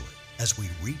individually as we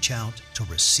reach out to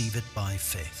receive it by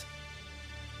faith.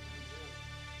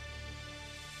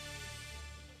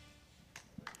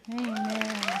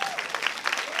 Amen.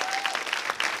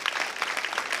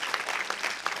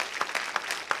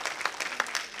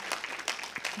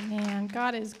 Man,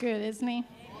 God is good, isn't he?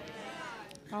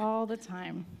 All the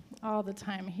time. All the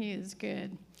time, he is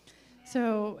good.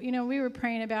 So, we were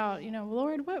praying about,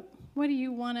 Lord, what do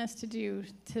you want us to do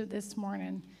to this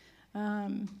morning?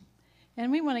 And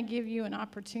we want to give you an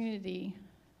opportunity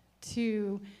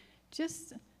to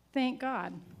just thank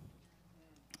God.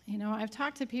 I've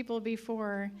talked to people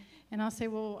before, and I'll say,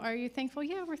 well, are you thankful?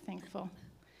 Yeah, we're thankful.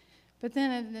 But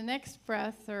then in the next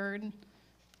breath, they're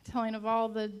telling of all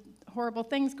the horrible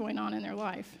things going on in their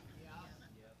life.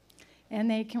 And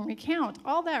they can recount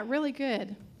all that really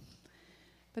good.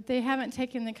 But they haven't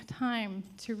taken the time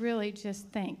to really just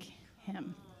thank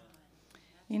him.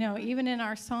 Even in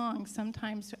our songs,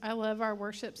 sometimes I love our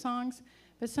worship songs,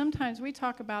 But sometimes we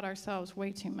talk about ourselves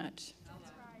way too much.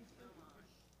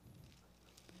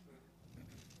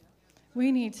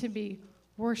 We need to be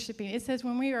worshiping. It says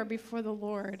when we are before the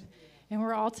Lord and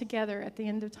we're all together at the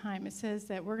end of time, it says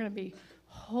that we're going to be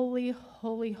holy,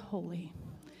 holy, holy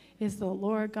is the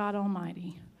Lord God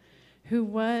Almighty, who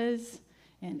was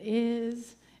and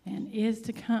is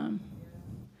to come.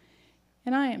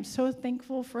 And I am so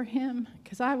thankful for him,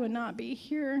 because I would not be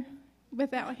here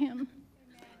without him.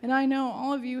 And I know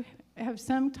all of you have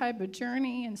some type of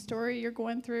journey and story you're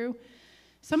going through.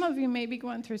 Some of you may be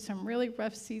going through some really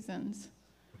rough seasons.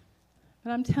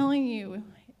 But I'm telling you,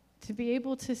 to be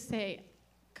able to say,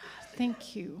 God,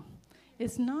 thank you,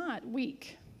 is not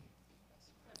weak.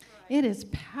 It is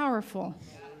powerful.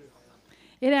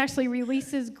 It actually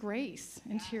releases grace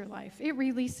into your life. It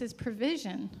releases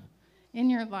provision in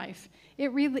your life.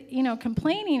 It really,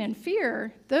 complaining and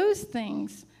fear, those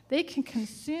things, they can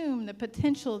consume the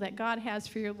potential that God has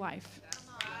for your life.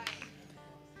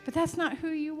 But that's not who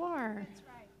you are.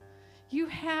 You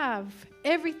have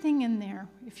everything in there.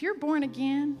 If you're born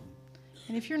again,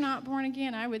 and if you're not born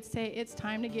again, I would say it's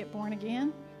time to get born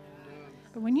again.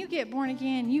 But when you get born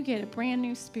again, you get a brand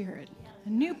new spirit, a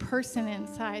new person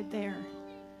inside there.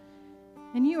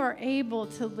 And you are able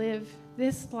to live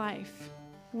this life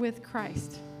with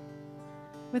Christ.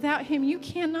 Without him, you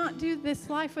cannot do this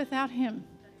life without him.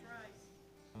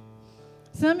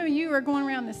 Some of you are going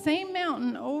around the same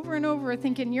mountain over and over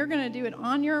thinking you're going to do it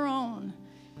on your own.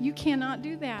 You cannot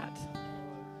do that.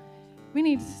 We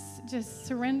need to just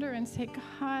surrender and say,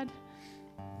 God,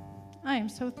 I am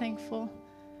so thankful.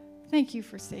 Thank you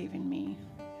for saving me.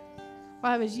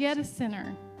 While I was yet a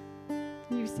sinner,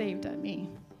 you saved me.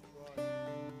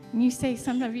 And you say,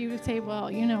 some of you say,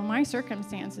 well, my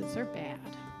circumstances are bad.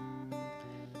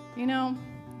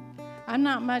 I'm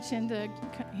not much into,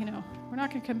 we're not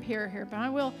going to compare here, but I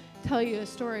will tell you a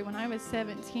story. When I was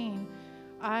 17,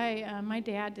 my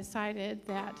dad decided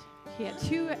that he had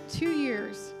two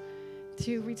years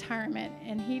to retirement,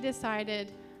 and he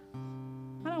decided,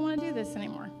 I don't want to do this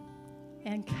anymore,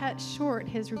 and cut short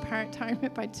his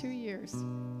retirement by 2 years.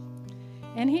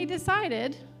 And he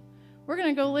decided, we're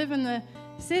going to go live in the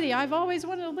city I've always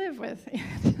wanted to live with.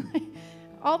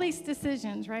 All these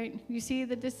decisions, right? You see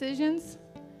the decisions?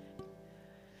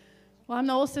 Well, I'm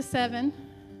the oldest of 7.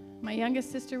 My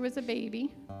youngest sister was a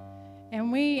baby.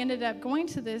 And we ended up going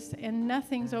to this, and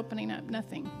nothing's opening up,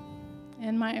 nothing.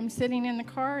 And I'm sitting in the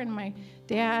car, and my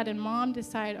dad and mom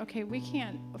decide, okay, we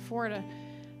can't afford a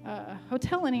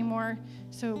hotel anymore,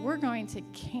 so we're going to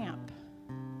camp.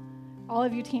 All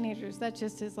of you teenagers, that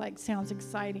just sounds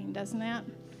exciting, doesn't that?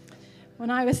 When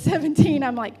I was 17,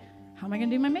 I'm like, how am I going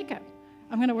to do my makeup?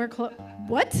 I'm going to wear clothes.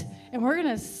 What? And we're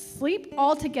going to sleep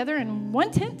all together in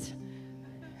one tent?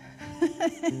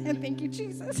 Thank you,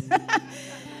 Jesus.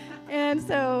 And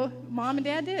so Mom and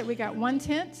Dad did it. We got one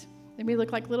tent, and we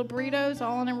looked like little burritos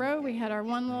all in a row. We had our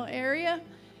one little area.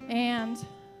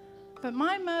 But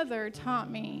my mother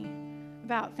taught me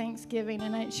about Thanksgiving,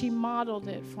 and she modeled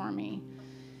it for me.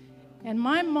 And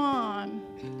my mom,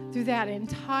 through that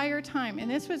entire time,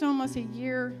 and this was almost a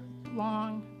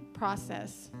year-long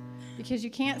process, because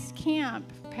you can't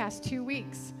camp past 2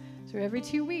 weeks. So every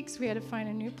 2 weeks, we had to find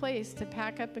a new place to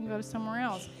pack up and go somewhere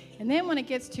else. And then when it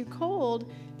gets too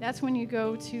cold, that's when you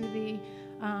go to the,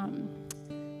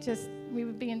 we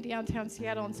would be in downtown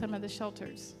Seattle in some of the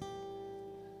shelters.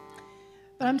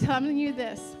 But I'm telling you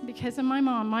this, because of my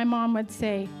mom would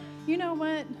say, you know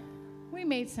what? We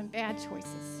made some bad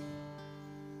choices.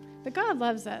 But God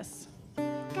loves us.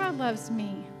 God loves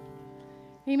me.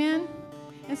 Amen?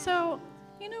 And so,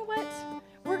 you know what?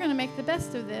 We're going to make the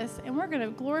best of this, and we're going to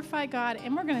glorify God,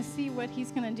 and we're going to see what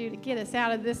he's going to do to get us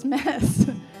out of this mess.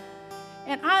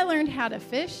 And I learned how to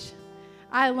fish.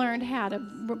 I learned how to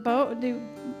do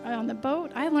on the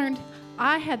boat.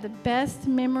 I had the best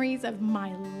memories of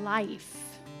my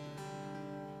life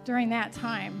during that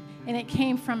time. And it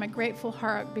came from a grateful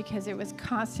heart, because it was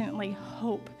constantly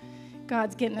hope.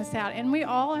 God's getting us out. And we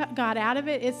all got out of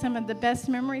it. It's some of the best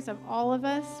memories of all of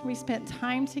us. We spent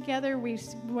time together. We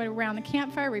went around the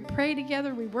campfire. We prayed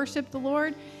together. We worshiped the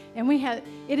Lord. And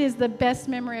it is the best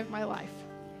memory of my life.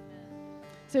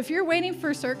 So if you're waiting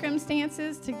for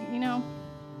circumstances to,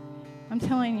 I'm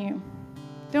telling you,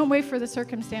 don't wait for the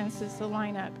circumstances to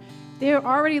line up. They're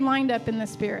already lined up in the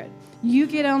Spirit. You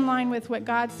get in line with what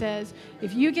God says.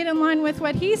 If you get in line with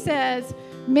what he says,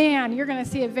 man, you're going to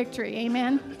see a victory.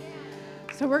 Amen?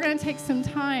 So we're going to take some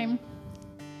time,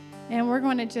 and we're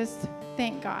going to just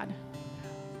thank God.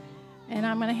 And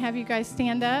I'm going to have you guys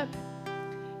stand up,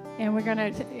 and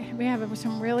we have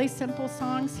some really simple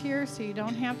songs here, so you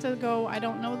don't have to go, I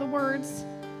don't know the words.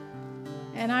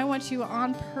 And I want you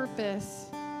on purpose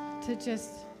to just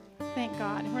thank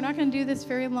God. We're not going to do this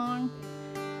very long,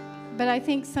 but I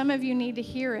think some of you need to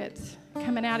hear it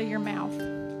coming out of your mouth.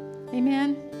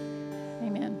 Amen?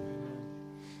 Amen.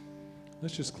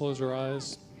 Let's just close our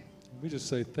eyes. We just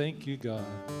say, thank you, God.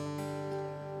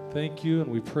 Thank you, and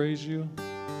we praise you.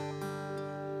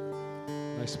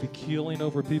 I speak healing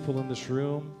over people in this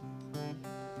room.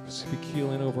 I speak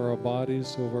healing over our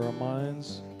bodies, over our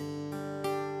minds.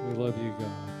 We love you,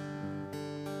 God.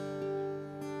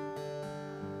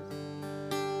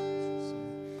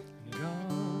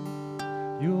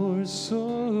 God, you're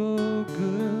so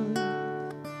good.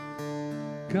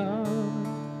 God,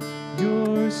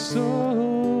 you're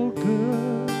so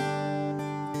good.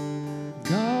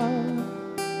 God,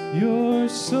 you're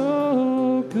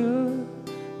so good.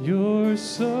 You're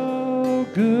so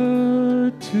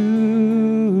good to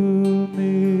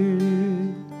me.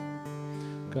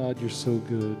 God, you're so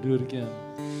good. Do it again.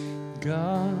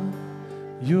 God,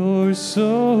 you're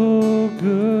so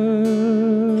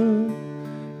good.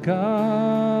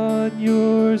 God,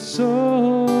 you're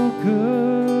so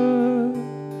good.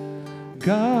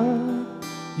 God,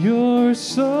 you're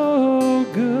so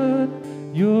good.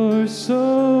 You're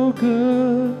so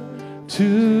good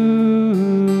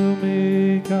to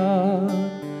me,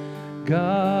 God.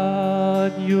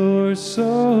 God, you're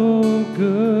so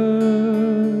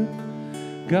good.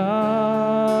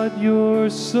 God, you're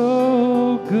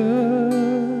so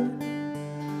good.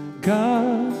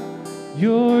 God,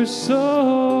 you're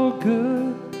so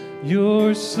good.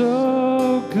 You're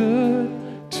so good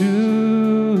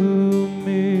to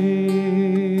me.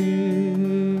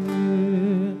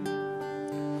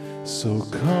 So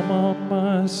come on,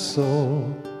 my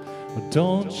soul.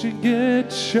 Don't you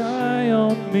get shy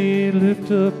on me.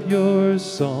 Lift up your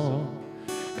song.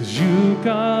 'Cause you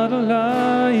got a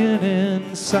lion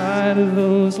inside of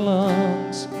those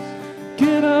lungs.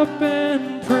 Get up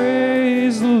and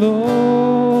praise the Lord.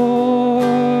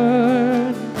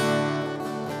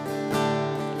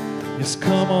 Yes,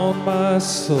 come on, my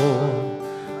soul.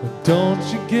 Don't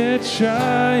you get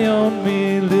shy on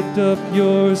me. Lift up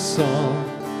your song.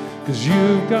 'Cause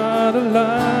you've got a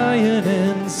lion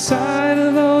inside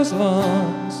of those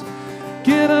lungs.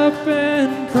 Get up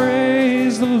and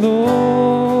praise the Lord.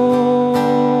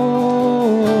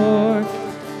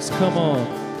 Just come on.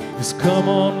 Just come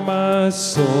on, my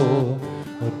soul.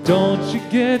 Oh, don't you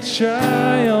get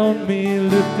shy on me.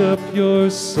 Lift up your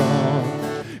song.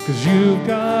 'Cause you've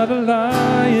got a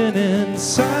lion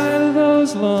inside of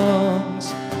those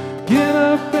lungs. Get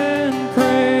up and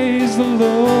praise the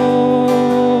Lord.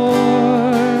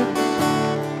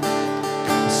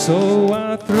 So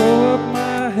I throw up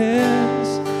my hands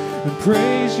and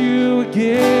praise you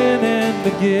again and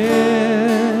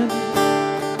again.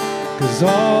 'Cause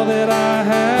all that I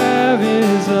have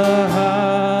is a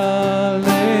hallelujah,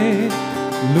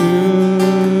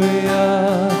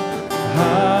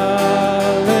 hallelujah.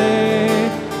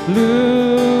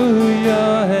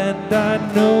 And I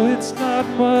know it's not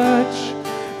much,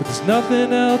 but there's nothing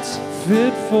else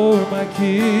fit for my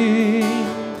King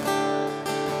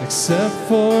except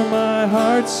for my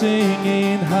heart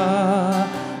singing hallelujah,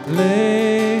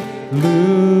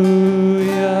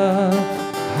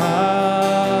 hallelujah.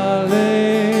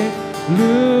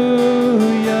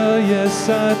 Yes,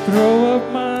 I throw up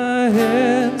my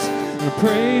hands and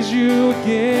praise you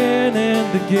again and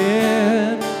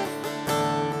again.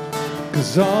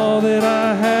 'Cause all that I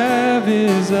have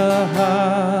is a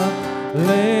hallelujah,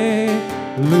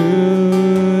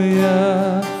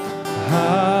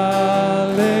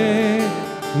 hallelujah.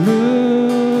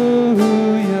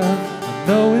 I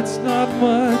know it's not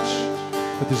much,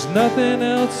 but there's nothing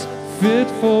else fit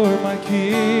for my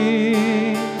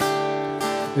King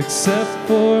except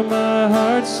for my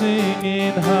heart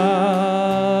singing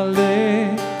hallelujah,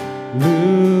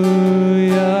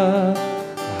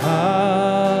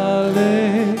 hallelujah.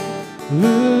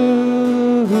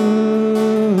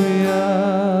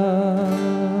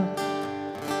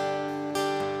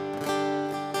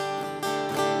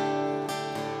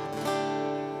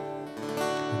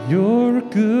 You're a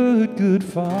good, good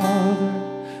Father.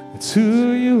 That's who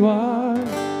you are.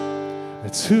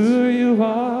 That's who you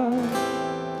are.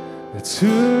 That's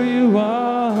who you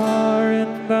are.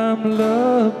 And I'm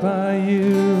loved by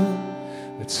you.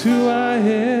 That's who I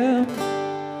am.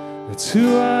 That's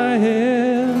who I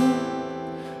am.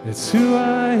 That's who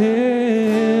I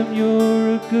am.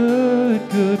 You're a good,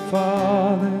 good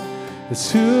Father.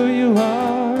 That's who you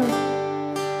are.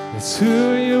 That's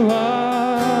who you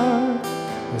are.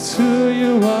 That's who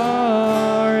you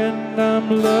are. And I'm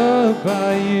loved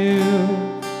by you.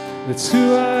 That's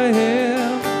who I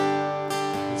am.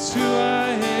 That's who I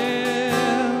am.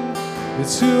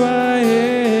 It's who I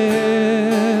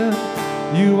am.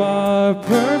 You are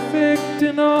perfect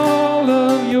in all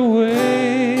of your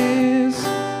ways.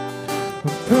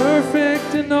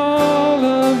 Perfect in all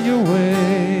of your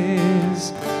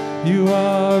ways. You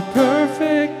are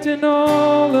perfect in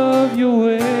all of your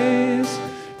ways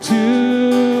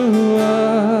to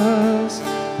us.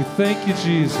 We thank you,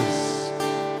 Jesus,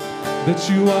 that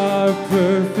you are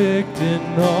perfect in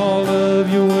all of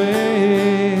your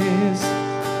ways.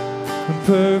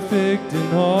 Perfect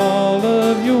in all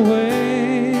of your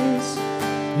ways.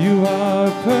 You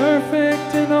are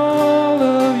perfect in all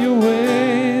of your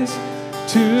ways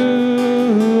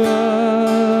to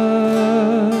us.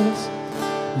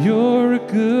 You're a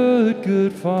good,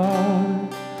 good Father.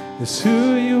 That's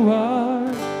who you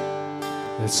are.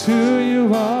 That's who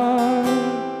you are.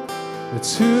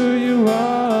 That's who you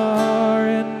are.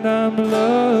 And I'm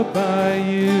loved by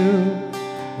you.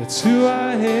 That's who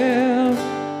I am.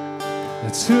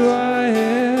 That's who I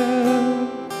am.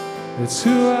 That's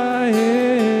who I am.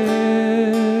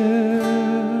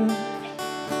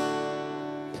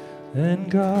 And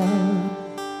God,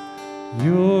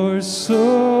 you're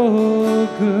so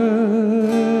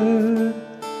good.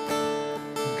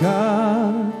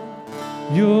 God,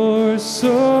 you're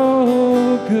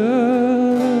so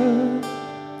good.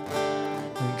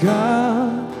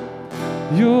 God,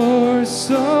 you're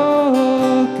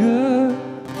so good.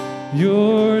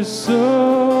 You're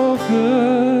so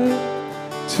good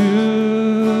to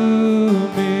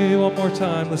me. One more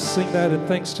time, let's sing that in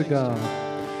thanks to God.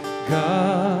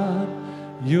 God,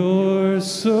 you're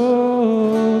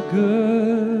so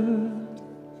good.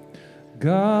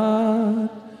 God,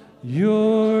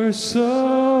 you're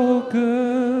so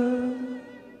good.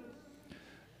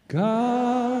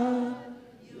 God,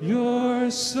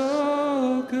 you're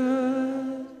so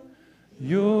good.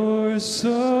 You're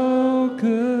so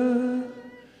good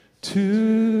to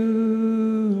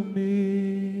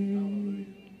me.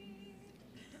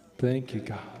 Thank you,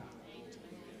 God.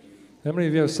 How many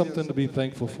of you have something to be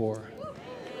thankful for?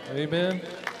 Amen.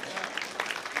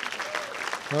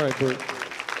 All right, Bert.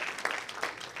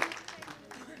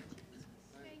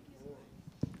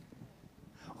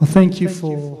 Well, thank you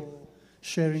for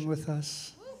sharing with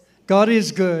us. God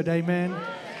is good. Amen.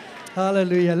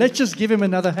 Hallelujah. Let's just give him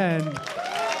another hand.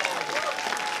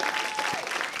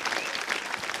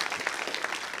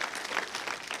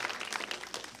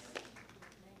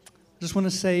 Just want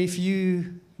to say, if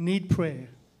you need prayer,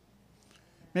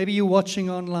 maybe you're watching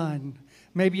online,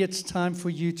 maybe it's time for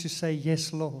you to say,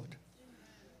 yes, Lord.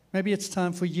 Maybe it's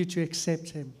time for you to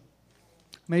accept him.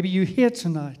 Maybe you're here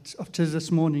tonight, up to this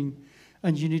morning,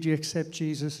 and you need to accept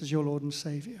Jesus as your Lord and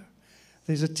Savior.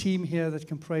 There's a team here that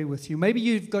can pray with you. Maybe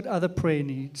you've got other prayer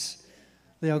needs.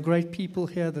 There are great people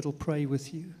here that will pray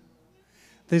with you.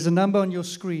 There's a number on your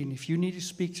screen. If you need to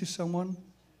speak to someone,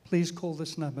 please call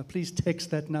this number. Please text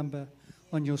that number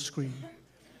on your screen.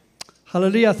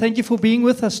 Hallelujah. Thank you for being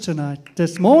with us tonight.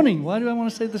 This morning. Why do I want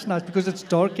to say this night? Because it's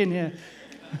dark in here.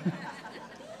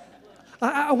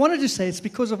 I wanted to say it's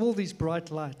because of all these bright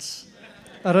lights.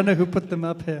 I don't know who put them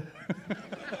up here.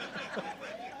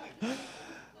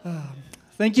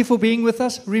 Thank you for being with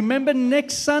us. Remember,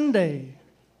 next Sunday,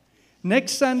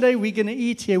 we're going to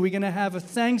eat here. We're going to have a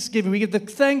Thanksgiving. The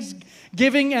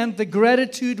Thanksgiving and the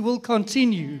gratitude will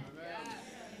continue.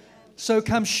 So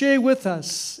come share with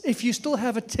us. If you still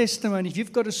have a testimony, if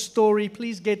you've got a story,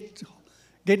 please get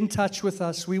in touch with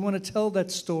us. We want to tell that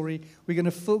story. We're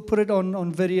going to put it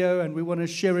on video, and we want to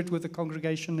share it with the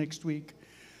congregation next week.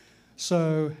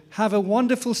 So have a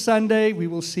wonderful Sunday. We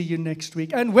will see you next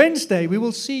week. And Wednesday, we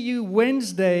will see you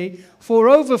Wednesday for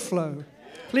Overflow.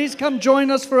 Please come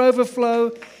join us for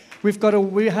Overflow.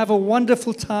 We have a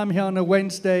wonderful time here on a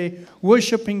Wednesday,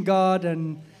 worshiping God,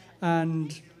 and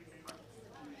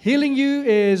Healing You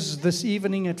is this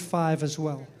evening at 5 as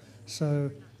well.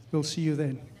 So we'll see you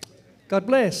then. God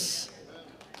bless.